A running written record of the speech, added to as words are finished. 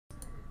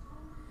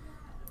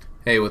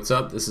Hey, what's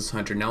up? This is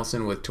Hunter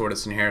Nelson with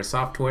Tortoise and Hare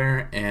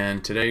Software,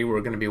 and today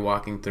we're going to be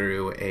walking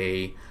through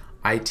a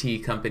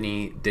IT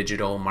company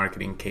digital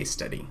marketing case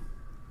study.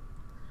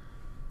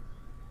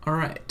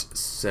 Alright,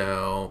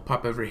 so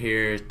pop over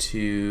here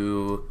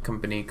to a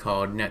company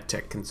called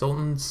NetTech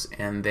Consultants,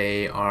 and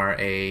they are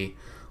a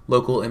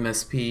local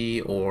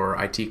MSP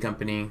or IT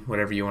company,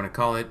 whatever you want to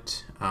call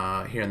it,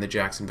 here in the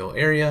Jacksonville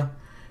area,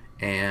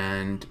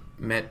 and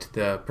met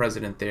the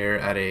president there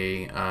at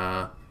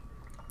a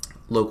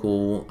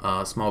local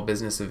small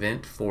business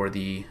event for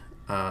the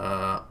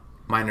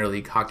minor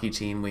league hockey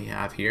team we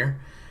have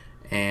here.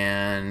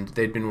 And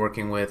they'd been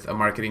working with a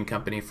marketing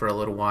company for a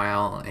little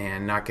while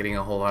and not getting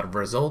a whole lot of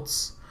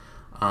results.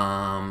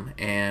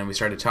 And we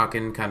started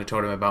talking, kind of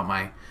told him about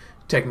my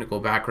technical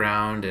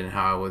background and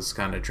how I was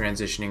kind of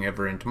transitioning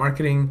over into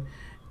marketing.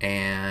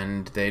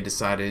 And they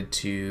decided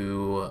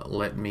to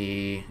let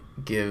me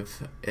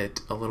give it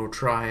a little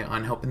try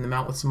on helping them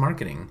out with some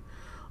marketing.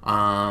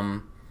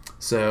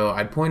 So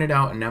I'd pointed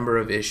out a number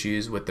of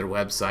issues with their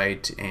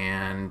website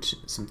and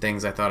some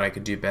things I thought I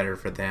could do better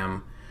for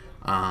them.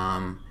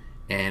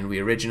 And we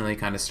originally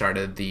kind of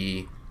started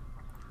the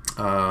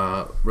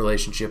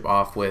relationship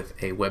off with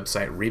a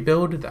website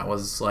rebuild that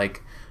was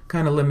like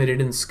kind of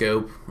limited in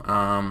scope.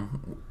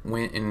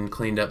 Went and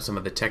cleaned up some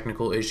of the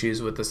technical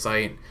issues with the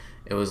site.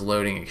 It was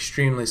loading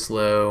extremely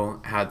slow,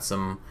 had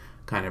some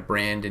kind of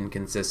brand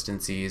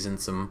inconsistencies and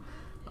some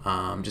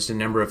just a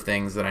number of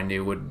things that I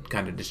knew would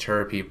kind of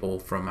deter people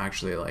from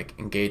actually like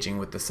engaging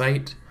with the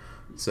site.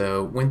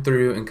 So went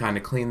through and kind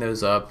of cleaned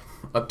those up,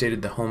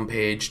 updated the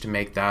homepage to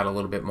make that a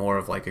little bit more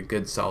of like a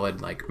good solid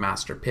like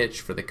master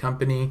pitch for the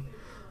company,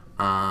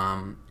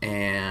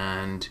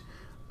 and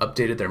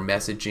updated their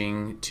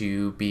messaging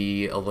to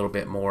be a little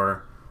bit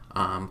more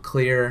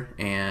clear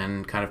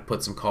and kind of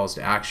put some calls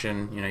to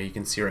action. You know, you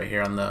can see right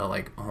here on the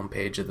like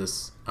homepage of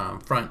this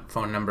front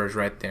phone numbers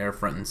right there,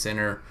 front and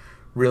center.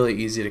 Really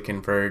easy to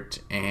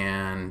convert,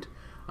 and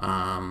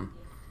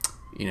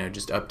you know,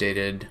 just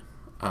updated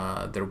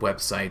their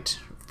website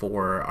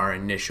for our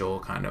initial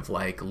kind of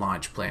like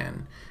launch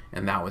plan,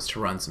 and that was to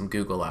run some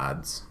Google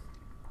ads.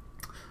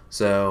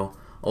 So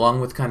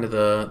along with kind of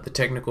the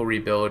technical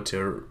rebuild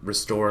to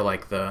restore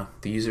like the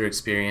user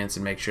experience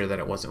and make sure that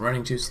it wasn't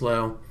running too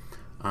slow,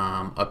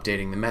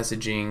 updating the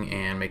messaging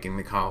and making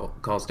the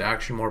calls to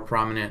action more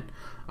prominent.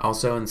 I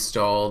also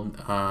installed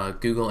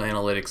Google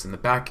Analytics in the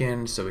back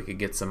end so we could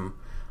get some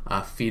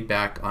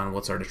feedback on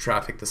what sort of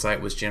traffic the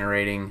site was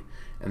generating,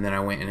 and then I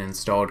went and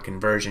installed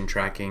conversion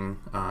tracking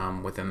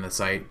within the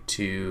site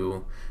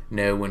to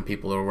know when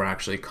people were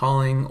actually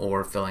calling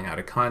or filling out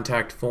a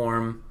contact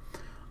form.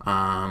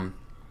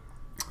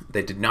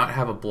 They did not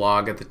have a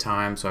blog at the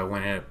time, so I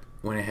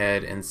went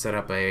ahead and set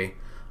up a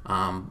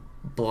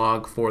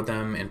blog for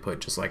them and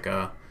put just like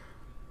a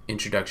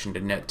introduction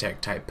to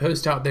NetTech type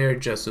post out there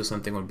just so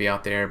something would be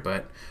out there.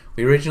 But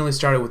we originally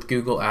started with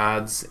Google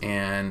Ads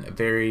and a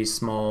very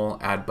small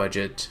ad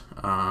budget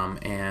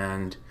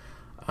and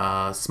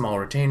a small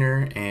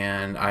retainer,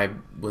 and I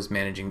was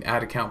managing the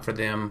ad account for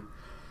them,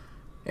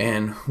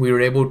 and we were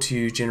able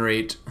to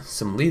generate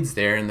some leads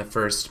there in the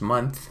first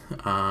month,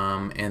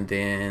 and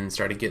then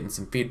started getting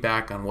some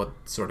feedback on what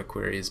sort of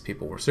queries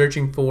people were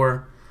searching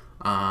for.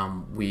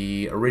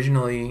 We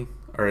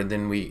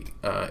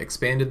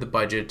expanded the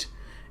budget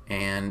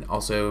and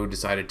also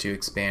decided to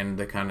expand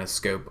the kind of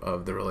scope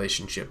of the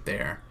relationship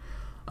there.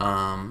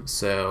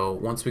 So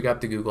once we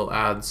got the Google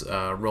Ads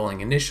rolling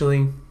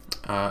initially,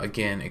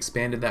 again,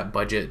 expanded that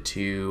budget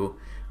to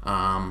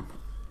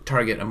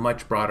target a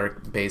much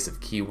broader base of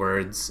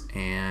keywords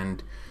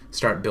and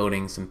start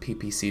building some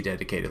PPC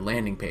dedicated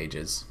landing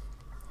pages.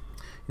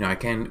 You know, I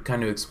kind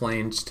of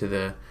explained to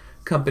the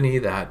company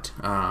that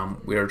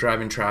we were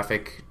driving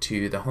traffic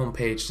to the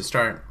homepage to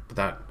start, but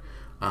that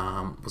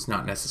was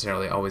not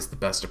necessarily always the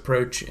best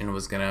approach, and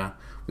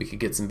we could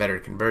get some better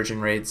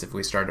conversion rates if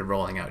we started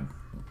rolling out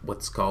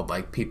what's called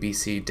like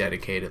PPC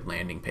dedicated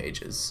landing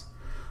pages.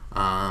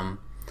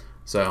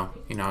 So,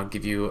 you know, I'll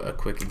give you a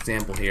quick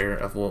example here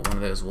of what one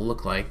of those will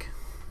look like.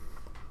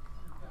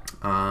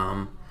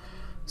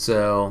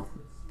 So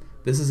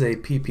this is a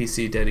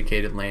PPC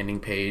dedicated landing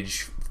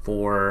page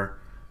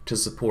to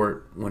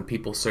support when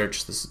people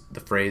search the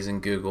phrase in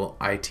Google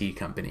IT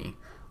company,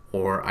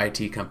 or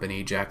IT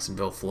company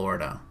Jacksonville,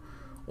 Florida,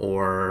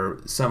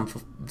 or some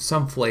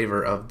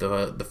flavor of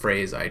the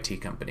phrase IT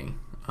company.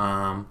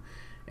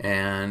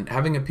 And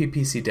having a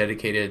PPC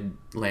dedicated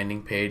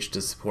landing page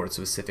to support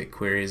specific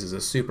queries is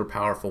a super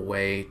powerful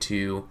way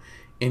to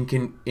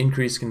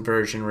increase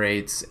conversion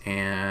rates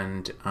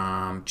and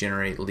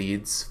generate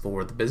leads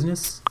for the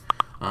business.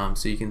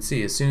 So you can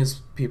see as soon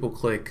as people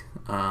click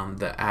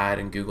the ad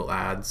in Google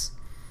Ads,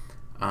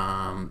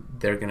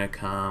 they're gonna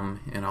come,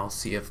 and I'll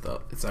see if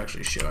it's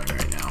actually showing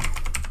right now.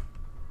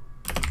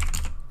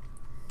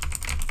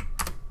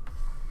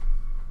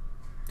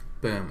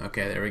 Boom,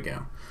 okay, there we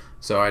go.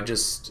 So I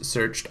just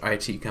searched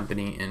IT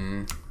company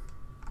in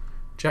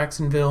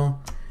Jacksonville,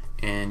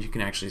 and you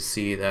can actually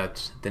see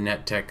that the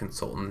NetTech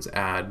Consultants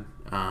ad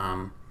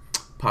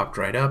popped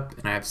right up,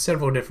 and I have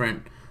several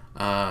different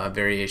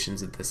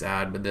variations of this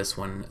ad, but this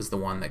one is the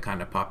one that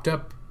kind of popped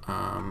up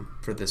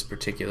for this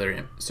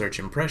particular search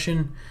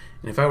impression.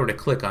 And if I were to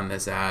click on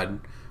this ad,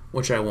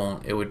 which I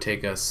won't, it would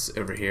take us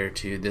over here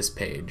to this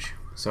page.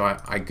 So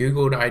I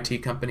Googled IT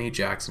company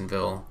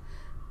Jacksonville,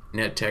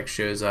 NetTech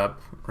shows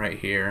up right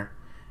here,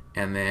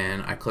 and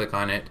then I click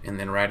on it, and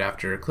then right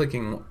after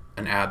clicking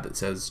an ad that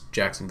says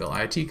Jacksonville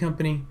IT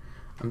company,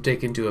 I'm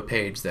taken to a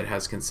page that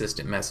has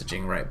consistent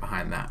messaging right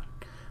behind that.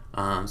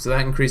 So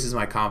that increases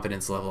my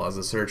confidence level as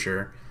a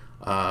searcher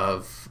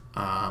of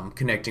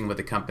connecting with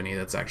a company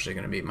that's actually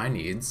going to meet my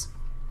needs.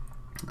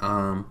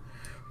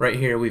 Right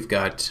here we've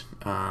got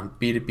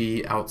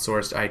B2B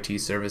outsourced IT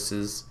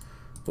services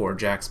for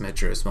Jax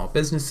Metro small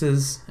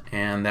businesses,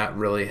 and that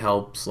really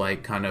helps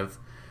like kind of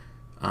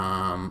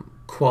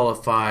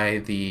qualify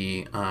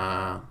the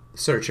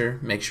searcher,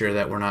 make sure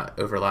that we're not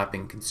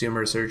overlapping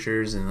consumer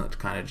searchers, and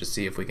kind of just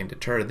see if we can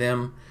deter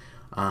them.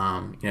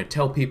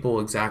 Tell people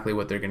exactly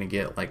what they're going to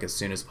get like as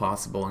soon as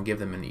possible and give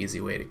them an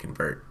easy way to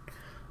convert.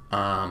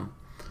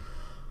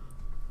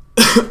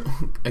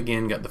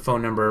 Again, got the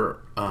phone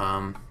number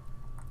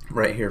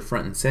right here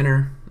front and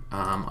center.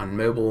 On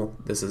mobile,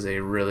 this is a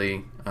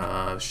really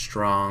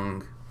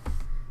strong,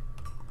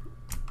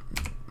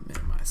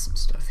 minimize some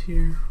stuff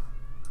here.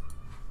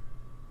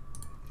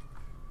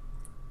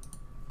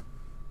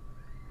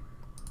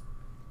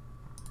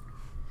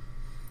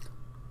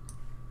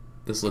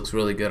 This looks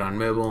really good on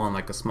mobile on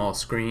like a small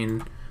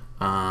screen,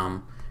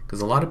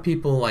 because a lot of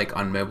people like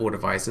on mobile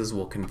devices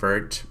will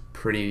convert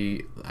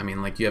pretty,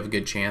 like you have a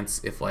good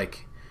chance if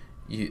like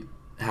you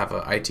have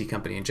an IT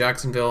company in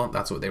Jacksonville,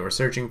 that's what they were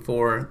searching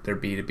for, they're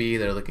B2B,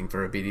 they're looking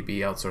for a B2B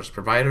outsourced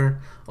provider.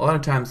 A lot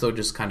of times they'll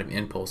just kind of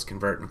impulse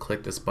convert and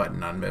click this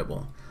button on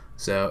mobile.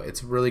 So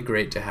it's really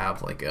great to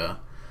have like a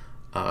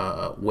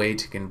way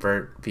to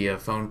convert via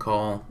phone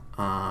call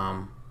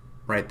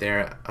right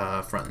there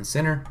front and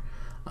center.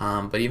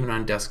 But even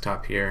on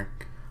desktop here,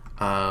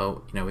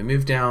 we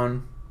move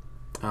down,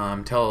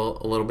 tell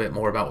a little bit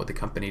more about what the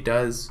company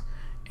does,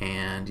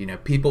 and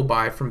people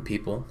buy from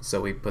people,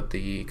 so we put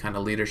the kind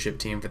of leadership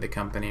team for the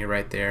company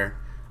right there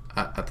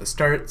at the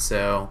start.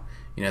 So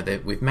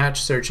that we've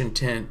matched search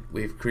intent,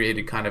 we've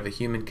created kind of a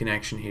human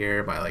connection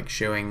here by like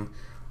showing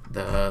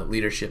the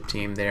leadership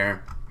team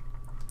there,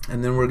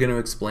 and then we're going to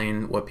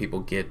explain what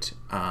people get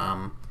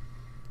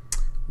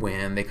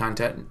when they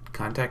contact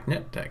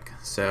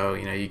NetTech. So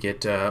you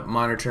get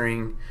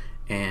monitoring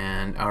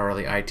and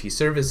hourly IT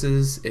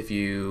services. If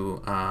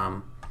you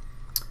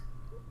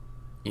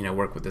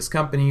work with this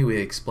company, we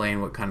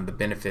explain what kind of the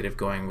benefit of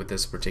going with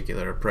this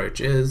particular approach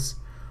is,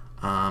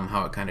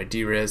 how it kind of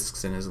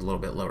de-risks and is a little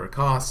bit lower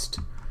cost,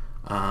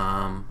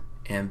 and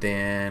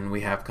then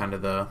we have kind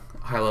of the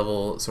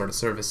high-level sort of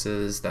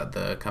services that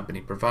the company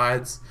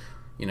provides,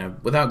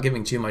 without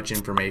giving too much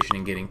information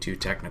and getting too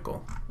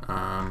technical.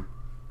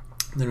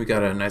 Then we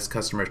got a nice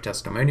customer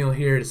testimonial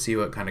here to see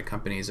what kind of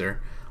companies are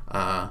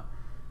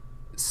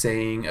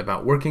saying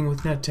about working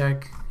with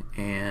NetTech,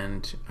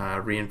 and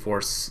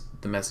reinforce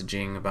the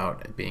messaging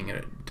about it being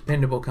a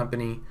dependable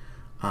company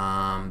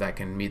that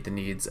can meet the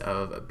needs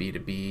of a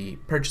B2B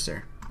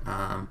purchaser.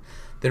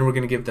 Then we're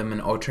going to give them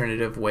an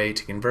alternative way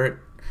to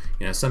convert.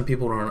 Some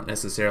people don't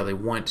necessarily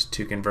want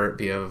to convert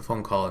via a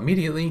phone call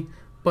immediately,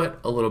 but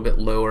a little bit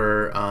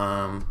lower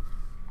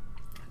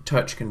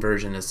touch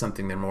conversion is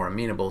something they're more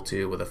amenable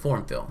to with a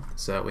form fill.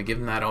 So we give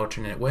them that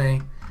alternate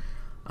way.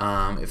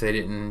 If they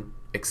didn't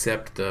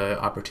accept the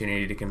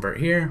opportunity to convert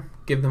here,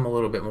 give them a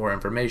little bit more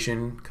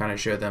information, kind of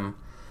show them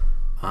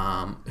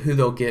who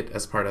they'll get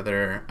as part of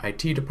their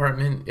IT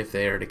department if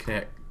they are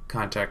to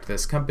contact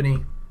this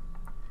company,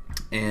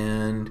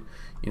 and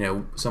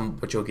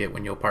what you'll get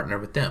when you'll partner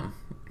with them.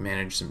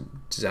 Manage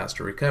some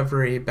disaster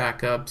recovery,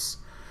 backups,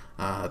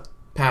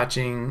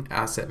 patching,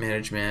 asset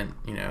management,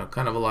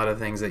 kind of a lot of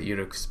things that you'd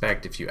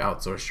expect if you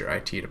outsource your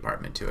IT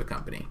department to a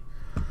company.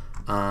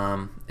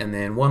 And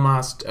then one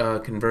last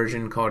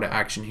conversion call to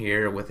action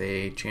here with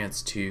a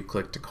chance to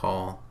click to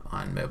call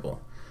on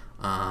mobile.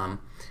 And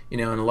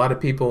a lot of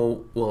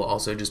people will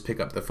also just pick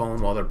up the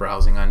phone while they're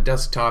browsing on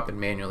desktop and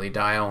manually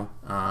dial.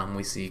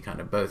 We see kind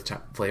of both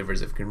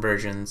flavors of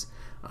conversions,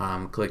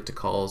 click to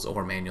calls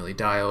or manually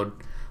dialed.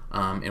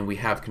 And we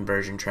have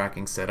conversion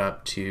tracking set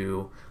up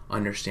to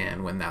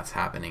understand when that's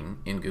happening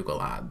in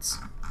Google Ads.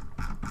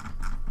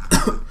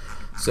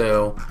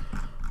 So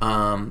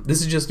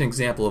this is just an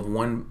example of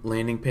one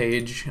landing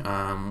page.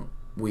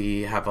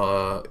 We have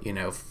a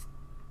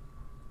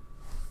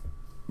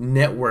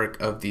network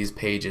of these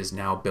pages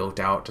now built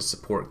out to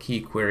support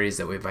key queries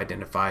that we've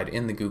identified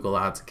in the Google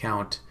Ads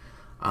account.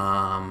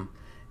 And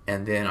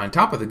then on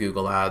top of the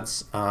Google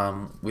Ads,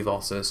 I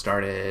also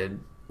started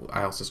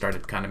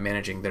kind of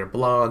managing their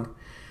blog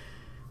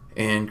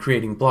and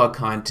creating blog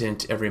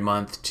content every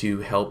month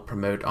to help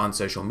promote on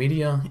social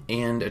media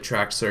and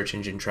attract search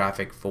engine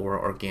traffic for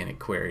organic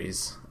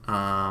queries.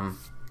 So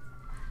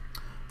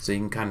you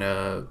can kind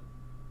of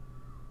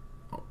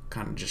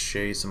just show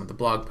you some of the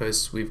blog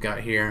posts we've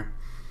got here.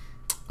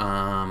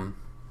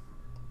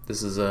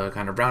 This is a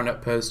kind of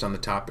roundup post on the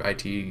top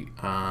IT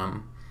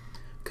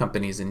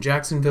companies in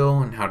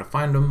Jacksonville and how to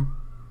find them,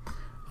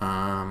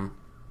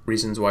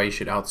 reasons why you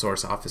should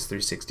outsource Office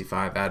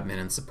 365 admin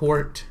and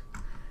support.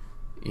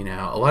 You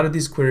know, a lot of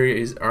these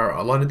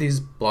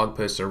blog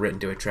posts are written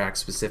to attract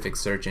specific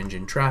search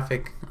engine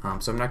traffic.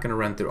 So I'm not going to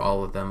run through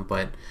all of them,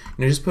 but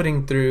you know, just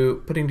putting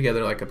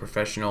together like a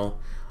professional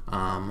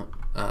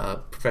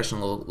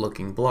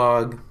looking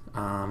blog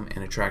and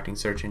attracting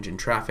search engine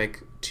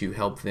traffic to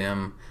help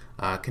them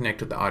connect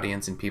with the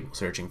audience and people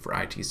searching for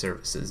IT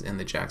services in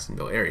the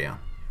Jacksonville area.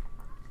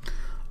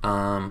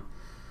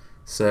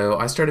 So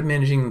I started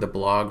managing the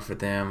blog for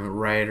them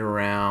right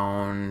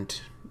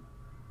around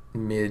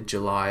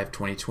mid-July of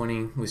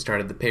 2020. We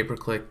started the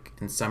pay-per-click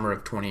in summer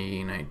of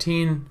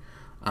 2019.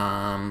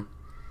 Got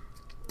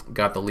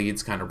the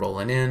leads kind of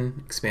rolling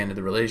in, expanded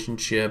the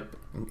relationship,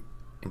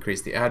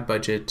 increased the ad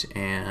budget,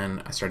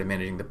 and I started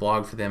managing the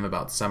blog for them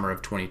about summer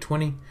of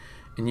 2020.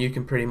 And you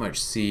can pretty much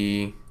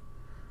see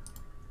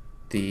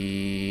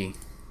the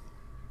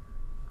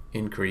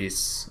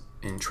increase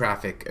in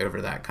traffic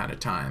over that kind of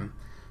time.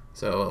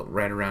 So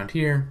right around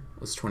here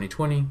was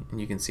 2020, and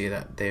you can see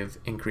that they've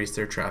increased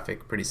their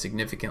traffic pretty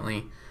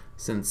significantly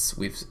since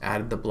we've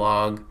added the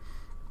blog.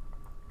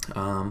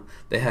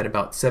 They had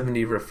about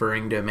 70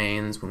 referring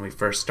domains when we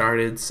first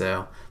started,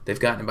 so they've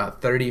gotten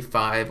about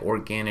 35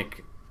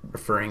 organic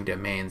referring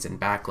domains and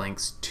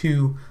backlinks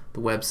to the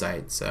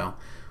website. So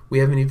we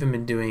haven't even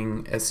been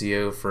doing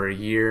SEO for a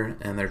year,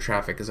 and their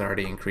traffic has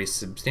already increased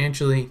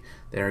substantially.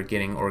 They're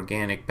getting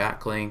organic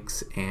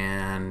backlinks,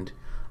 and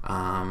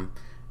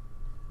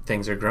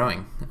things are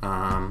growing.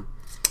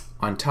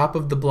 On top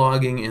of the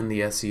blogging and the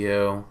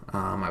SEO,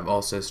 I've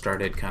also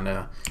started kind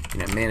of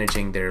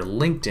managing their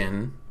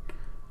LinkedIn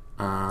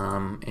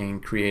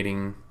and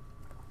creating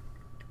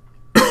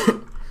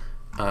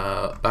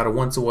about a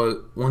once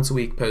a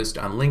week post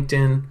on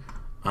LinkedIn.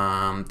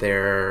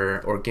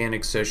 Their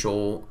organic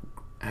social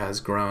has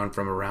grown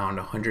from around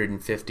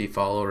 150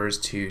 followers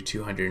to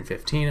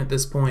 215 at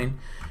this point,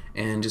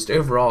 and just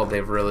overall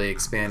they've really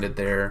expanded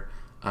their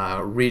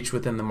reach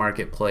within the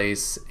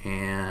marketplace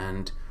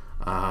and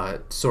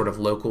sort of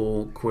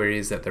local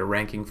queries that they're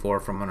ranking for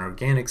from an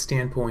organic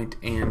standpoint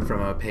and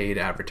from a paid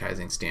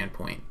advertising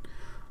standpoint.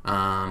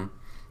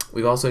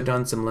 We've also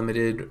done some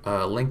limited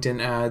LinkedIn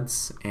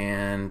ads,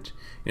 and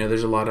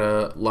there's a lot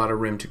of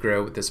room to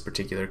grow with this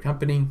particular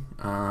company,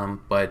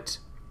 but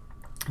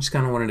I just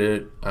kind of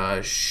wanted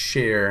to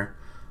share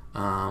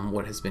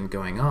what has been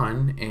going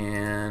on,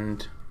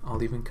 and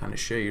I'll even kind of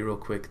show you real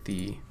quick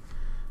the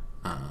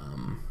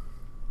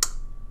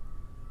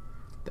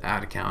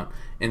ad account.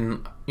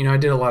 And I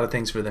did a lot of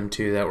things for them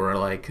too that were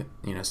like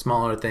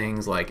smaller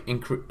things, like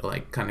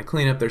kind of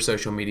clean up their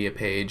social media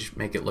page,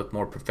 make it look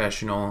more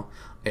professional.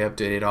 I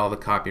updated all the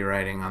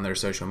copywriting on their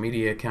social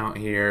media account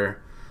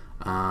here,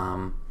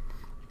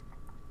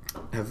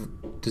 have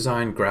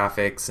designed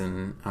graphics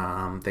and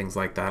things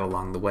like that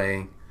along the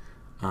way,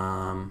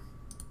 and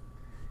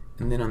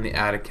then on the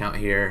ad account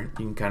here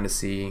you can kind of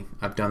see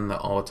I've done the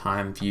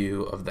all-time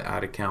view of the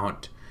ad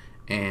account,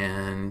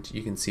 and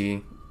you can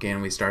see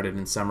again we started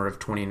in summer of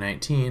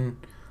 2019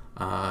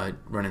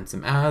 running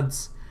some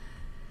ads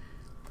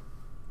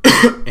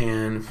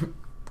and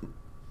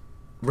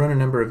run a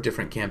number of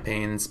different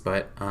campaigns,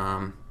 but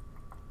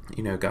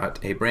got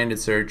a branded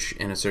search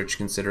and a search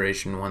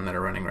consideration one that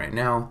are running right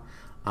now,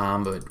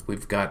 but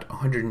we've got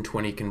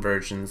 120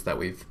 conversions that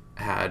we've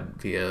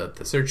had via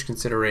the search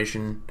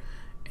consideration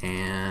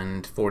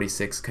and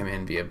 46 come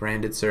in via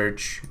branded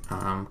search,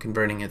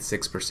 converting at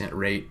 6%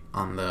 rate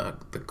on the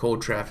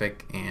cold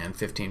traffic and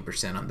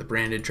 15% on the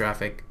branded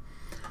traffic,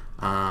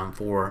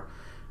 for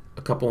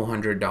a couple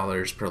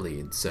 $100 per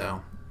lead.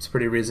 So it's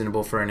pretty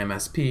reasonable for an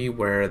MSP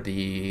where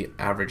the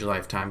average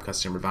lifetime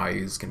customer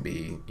values can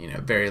be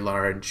very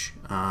large,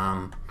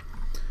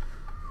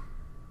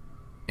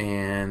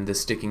 and the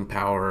sticking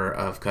power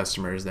of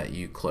customers that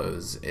you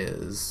close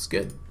is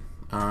good.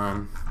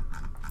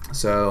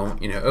 So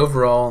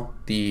overall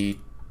the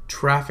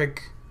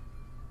traffic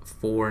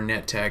for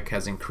NetTech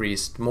has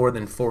increased more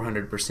than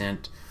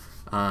 400%,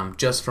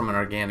 just from an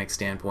organic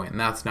standpoint, and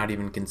that's not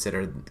even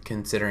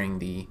considering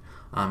the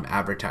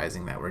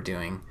advertising that we're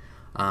doing.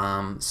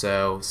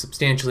 So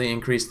substantially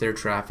increased their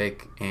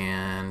traffic,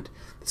 and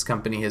this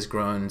company has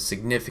grown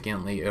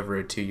significantly over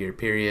a 2-year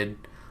period.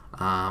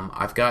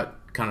 I've got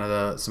kind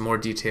of some more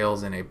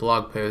details in a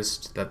blog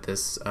post that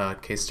this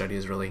case study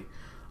is really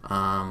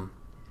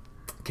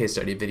case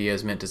study video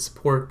is meant to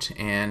support,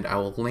 and I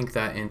will link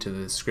that into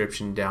the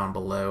description down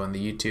below in the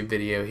YouTube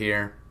video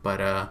here.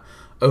 But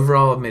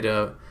overall, I've made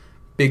a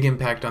big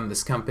impact on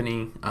this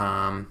company.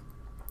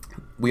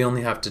 We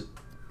only have to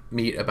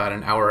meet about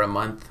an hour a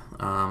month,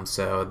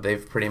 so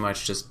they've pretty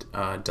much just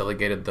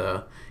delegated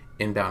the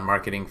inbound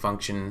marketing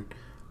function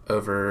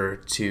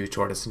over to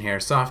Tortoise and Hare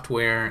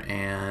Software,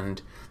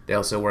 and they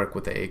also work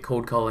with a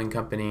cold calling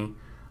company,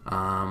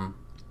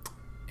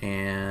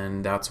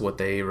 and that's what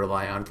they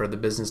rely on for the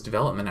business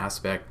development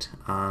aspect.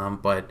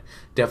 But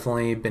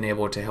definitely been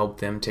able to help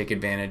them take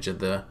advantage of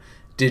the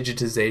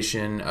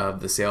digitization of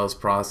the sales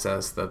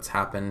process that's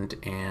happened,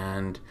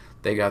 and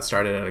they got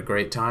started at a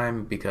great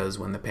time because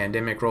when the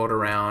pandemic rolled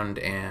around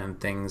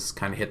and things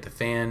kind of hit the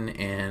fan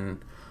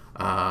in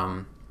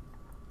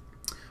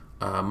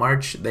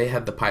March, they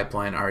had the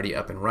pipeline already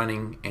up and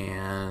running,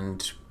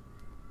 and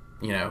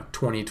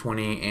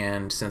 2020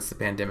 and since the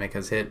pandemic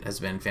has hit has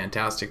been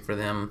fantastic for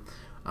them.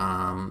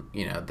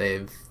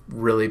 They've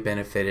really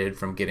benefited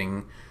from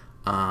getting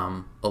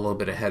a little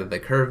bit ahead of the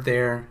curve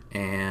there,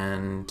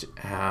 and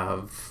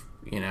have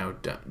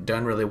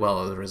done really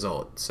well as a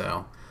result.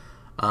 So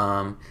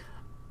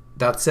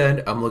that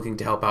said, I'm looking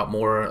to help out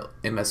more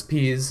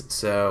MSPs,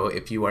 so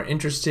if you are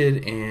interested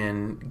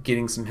in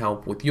getting some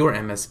help with your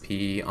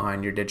MSP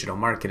on your digital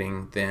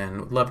marketing, then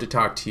would love to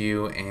talk to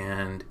you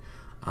and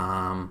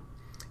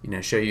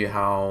show you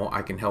how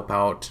I can help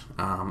out.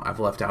 I've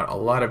left out a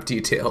lot of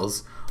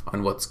details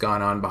on what's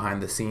gone on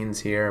behind the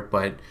scenes here,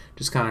 but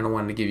just kind of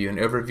wanted to give you an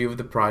overview of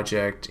the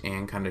project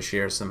and kind of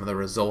share some of the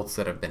results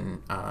that have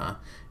been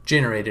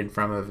generated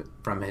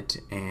from it,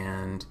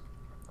 and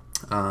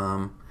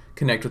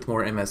connect with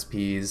more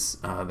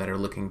MSPs that are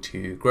looking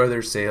to grow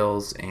their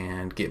sales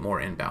and get more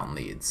inbound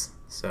leads.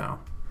 So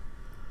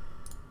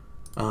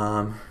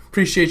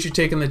appreciate you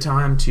taking the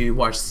time to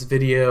watch this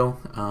video.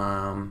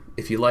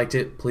 If you liked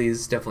it,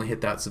 please definitely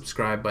hit that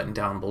subscribe button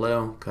down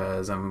below,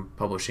 because I'm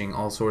publishing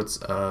all sorts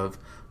of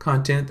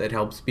content that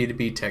helps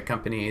B2B tech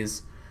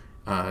companies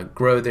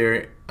grow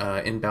their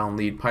inbound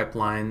lead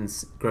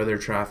pipelines, grow their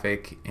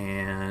traffic,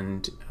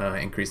 and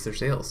increase their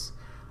sales.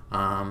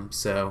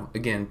 So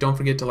again, don't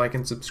forget to like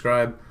and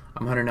subscribe.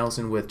 I'm Hunter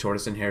Nelson with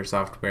Tortoise and Hare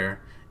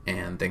Software,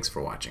 and thanks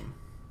for watching.